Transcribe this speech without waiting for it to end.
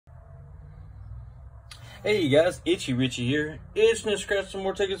Hey guys, Itchy Richie here. It's gonna scratch some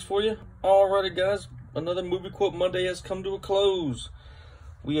more tickets for you. Alrighty guys, another Movie Quote Monday has come to a close.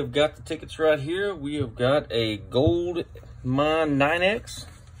 We have got the tickets right here. We have got a Gold Mine 9X,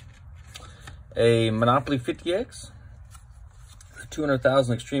 a Monopoly 50X,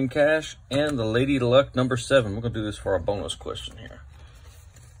 200,000 Extreme Cash, and the Lady Luck number 7. We're gonna do this for our bonus question here,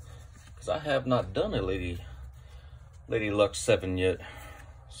 because I have not done a Lady Luck 7 yet.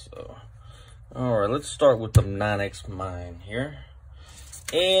 So, all right, let's start with the 9X mine here.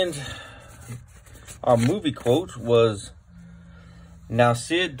 And our movie quote was, "Now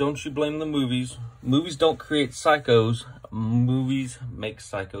Sid, don't you blame the movies. Movies don't create psychos. Movies make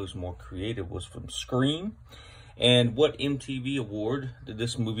psychos more creative," was from Scream. And what MTV award did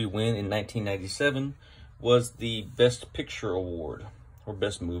this movie win in 1997? Was the Best Picture award, or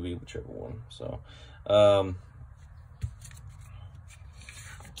Best Movie, whichever one. So,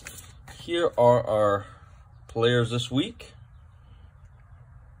 here are our players this week.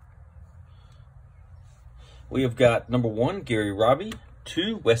 We have got number 1, Gary Robbie;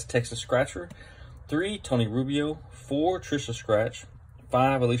 2, West Texas Scratcher; 3, Tony Rubio; 4, Trisha Scratch;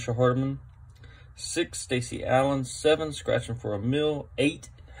 5, Alicia Hardeman; 6, Stacey Allen; 7, Scratching for a Mill;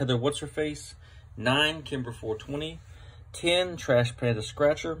 8, Heather What's-Her-Face; 9, Kimber 420; 10, Trash Panda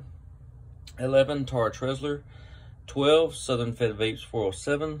Scratcher; 11, Tara Tresler; 12, Southern Fed Vapes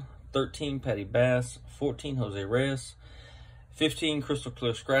 407; 13, Patty Bass; 14, Jose Reyes; 15, Crystal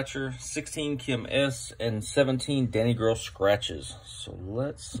Clear Scratcher; 16, Kim S., and 17, Danny Girl Scratches. So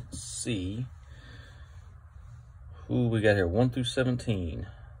let's see who we got here, 1 through 17.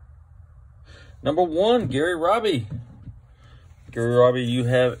 Number 1, Gary Robbie. Gary Robbie, you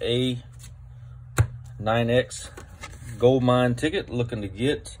have a 9X Gold Mine ticket, looking to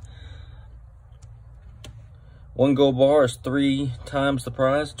get 1 gold bar is 3 times the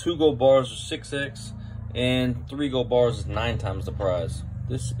prize, 2 gold bars are 6X, and 3 gold bars is 9 times the prize.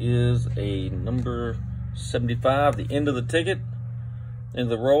 This is a number 75, the end of the ticket, end of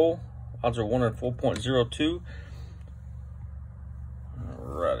the roll. Odds are 1 in 4.02.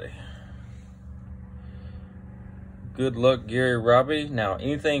 Alrighty. Good luck, Gary Robbie. Now,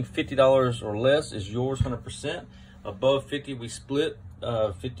 anything $50 or less is yours 100%. Above 50, we split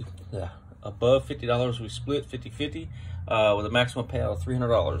above $50, we split 50-50 with a maximum payout of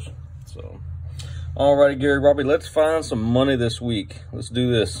 $300. So, alrighty, Gary Robbie, let's find some money this week. Let's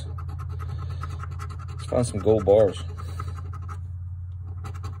do this. Let's find some gold bars.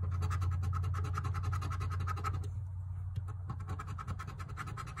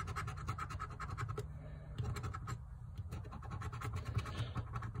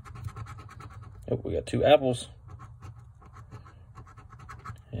 Oh, we got 2 apples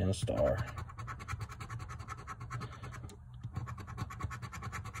and a star.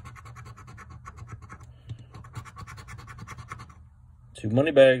 Two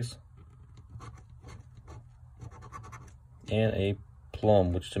money bags and a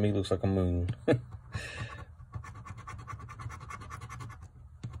plum, which to me looks like a moon.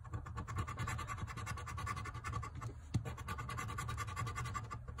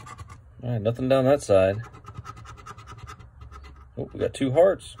 All right, nothing down that side. Oh, we got 2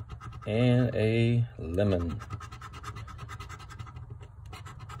 hearts and a lemon.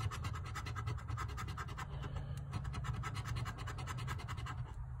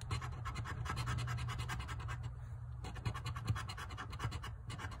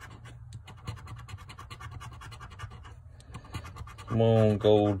 Come on,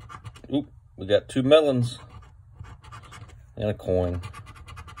 gold. Oop, we got 2 melons and a coin.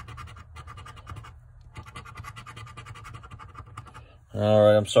 All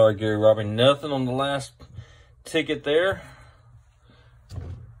right, I'm sorry, Gary Robbie. Nothing on the last ticket there.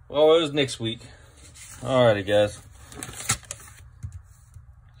 Well, it was next week. All righty, guys.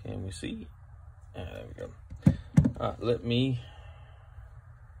 Can we see? There we go. All right, let me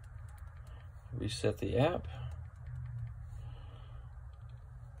reset the app.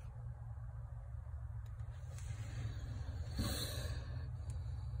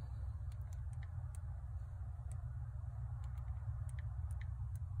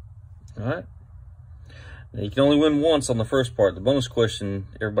 All right. Now you can only win once on the first part. The bonus question,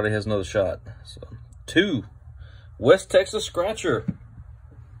 everybody has another shot. So, 2, West Texas Scratcher.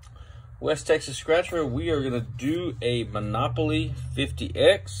 West Texas Scratcher, we are going to do a Monopoly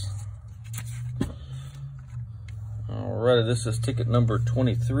 50X. All right, this is ticket number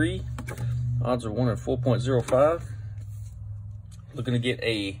 23. Odds are 1 in 4.05. Looking to get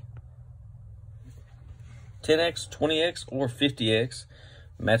a 10X, 20X, or 50X.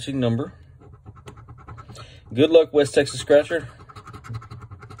 Matching number. Good luck, West Texas Scratcher.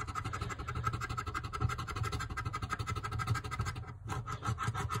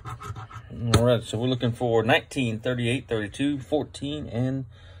 All right, so we're looking for 19, 38, 32, 14, and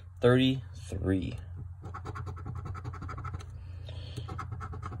 33.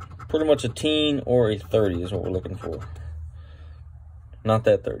 Pretty much a teen or a 30 is what we're looking for. Not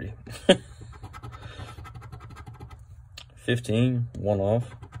that 30. 15, one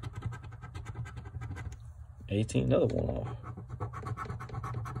off. 18, another one off.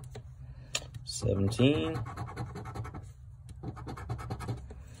 17.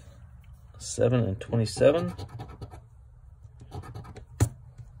 7 and 27.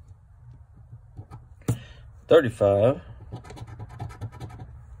 35.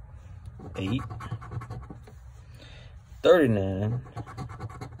 8. 39.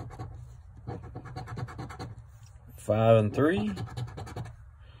 5 and 3.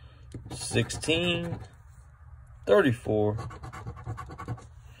 16. 34.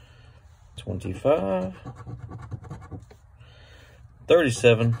 25.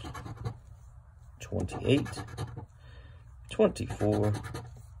 37. 28, 24,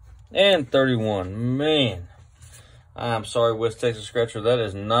 and 31. Man, I'm sorry, West Texas Scratcher. That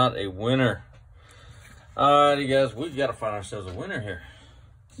is not a winner. Alrighty, guys. We've got to find ourselves a winner here.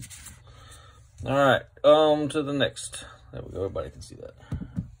 Alright, to the next. There we go. Everybody can see that.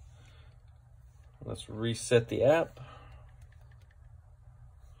 Let's reset the app.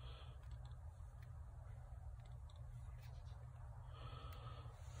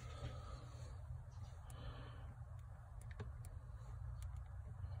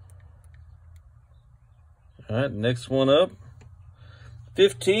 All right, next one up.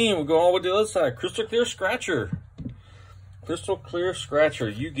 15, we're going all the way to the other side. Crystal Clear Scratcher. Crystal Clear Scratcher.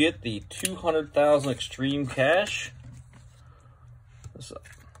 You get the 200,000 Extreme Cash. That's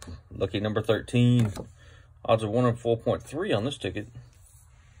lucky number 13. Odds of 1 in 4.3 on this ticket.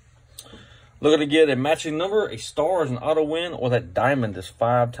 Looking to get a matching number, a star is an auto win, or that diamond is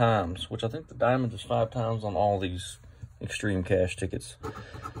 5 times, which I think the diamond is 5 times on all these Extreme Cash tickets.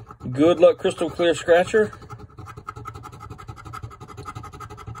 Good luck, Crystal Clear Scratcher.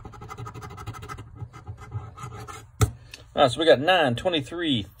 All right, so we got 9,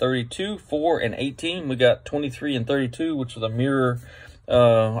 23, 32, 4, and 18. We got 23 and 32, which are the mirror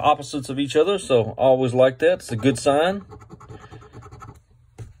opposites of each other, so I always like that. It's a good sign.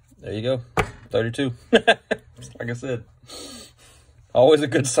 There you go, 32. Like I said, always a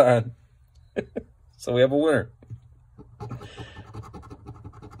good sign. So we have a winner.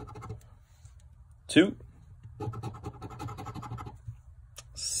 2,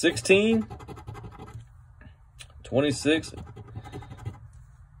 16, 26,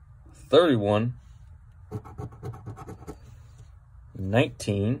 31,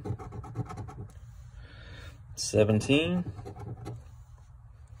 19, 17,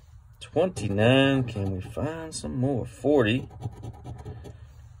 29, can we find some more? 40,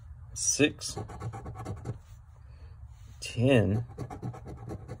 6, 10,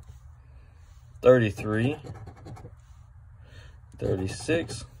 33,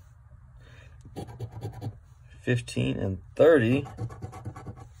 36, 15 and 30,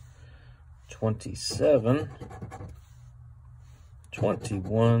 27,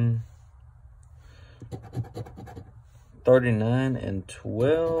 21, 39 and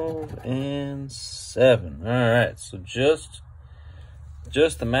 12 and 7. All right, so just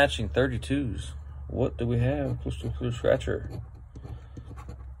the matching 32s. What do we have? Crystal Clear Scratcher.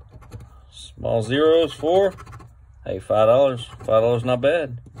 Small zeros for, hey, $5. $5 not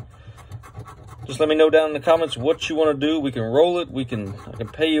bad. Just let me know down in the comments what you want to do. We can roll it. I can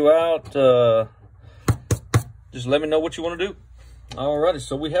pay you out. Just let me know what you want to do. Alrighty,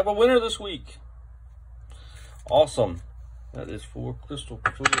 so we have a winner this week. Awesome. That is for Crystal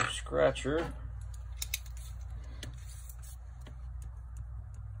Clear Scratcher.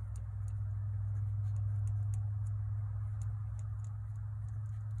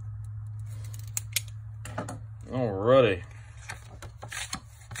 Alrighty.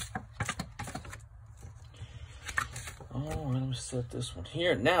 Let me set this one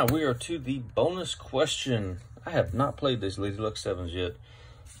here. Now we are to the bonus question. I have not played this Lady Luck 7s yet.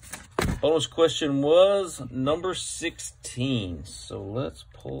 Bonus question was number 16. So let's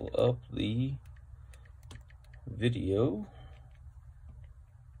pull up the video.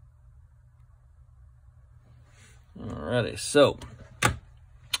 Alrighty, so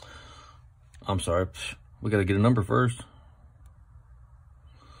I'm sorry, we got to get a number first.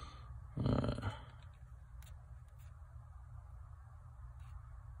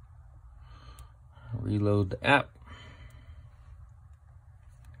 Reload the app.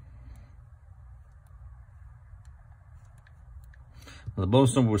 The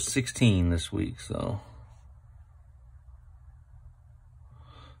bonus number was 16 this week, so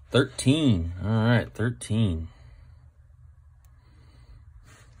 13. All right, 13.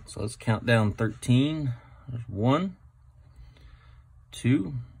 So let's count down 13. There's 1,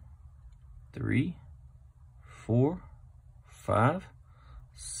 2, 3, 4, 5,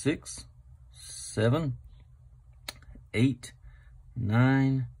 6, 7, 8,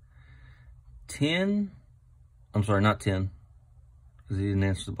 9, 10. I'm sorry, not 10, because he didn't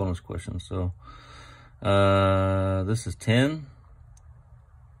answer the bonus question. So this is 10,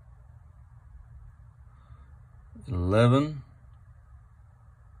 11,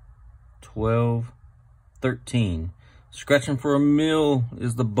 12, 13. Scratching for a meal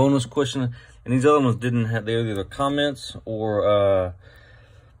is the bonus question. And these other ones didn't have, they either comments or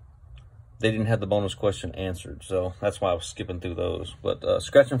they didn't have the bonus question answered. So that's why I was skipping through those. But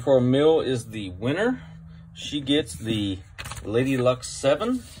scratching for a meal is the winner. She gets the Lady Luck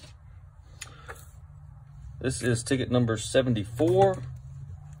 7. This is ticket number 74.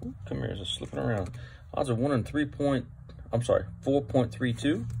 Ooh, come here, it's slipping around. Odds are 1 in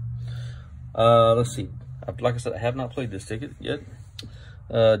 4.32. Let's see. Like I said, I have not played this ticket yet.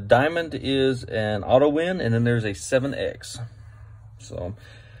 Diamond is an auto win, and then there's a 7X. So,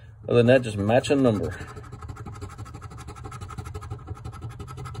 other than that, just match a number.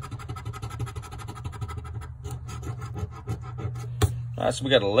 All right, so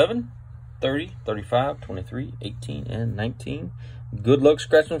we got 11, 30, 35, 23, 18, and 19. Good luck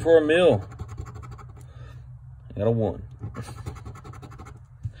scratching for a meal. I got a 1.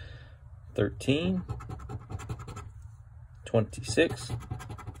 13, 26,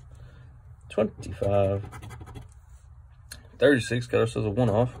 25, 36, got ourselves a 1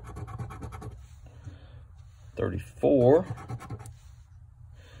 off, 34,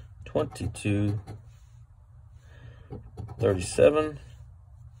 22, 37,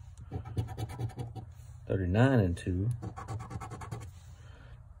 39 and 2,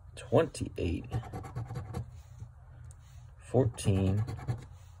 28, 14,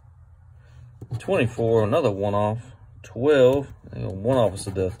 24, another 1 off, 12, 1 off is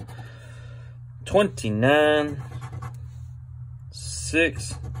to death, 29,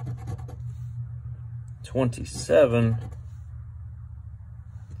 6, 27,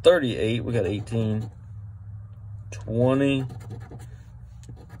 38, we got 18, 20,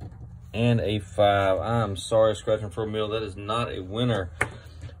 and a 5. I'm sorry, scratching for a meal. That is not a winner.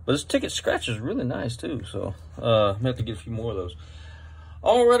 But this ticket scratch is really nice too, so I'm gonna have to get a few more of those.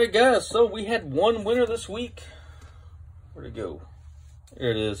 Alrighty, guys, so we had 1 winner this week. Where'd it go?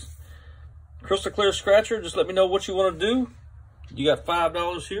 Here it is. Crystal Clear Scratcher. Just let me know what you want to do. You got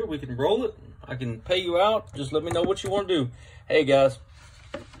 $5 here. We can roll it. I can pay you out. Just let me know what you want to do. Hey, guys,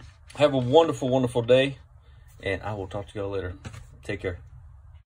 have a wonderful, wonderful day, and I will talk to y'all later. Take care.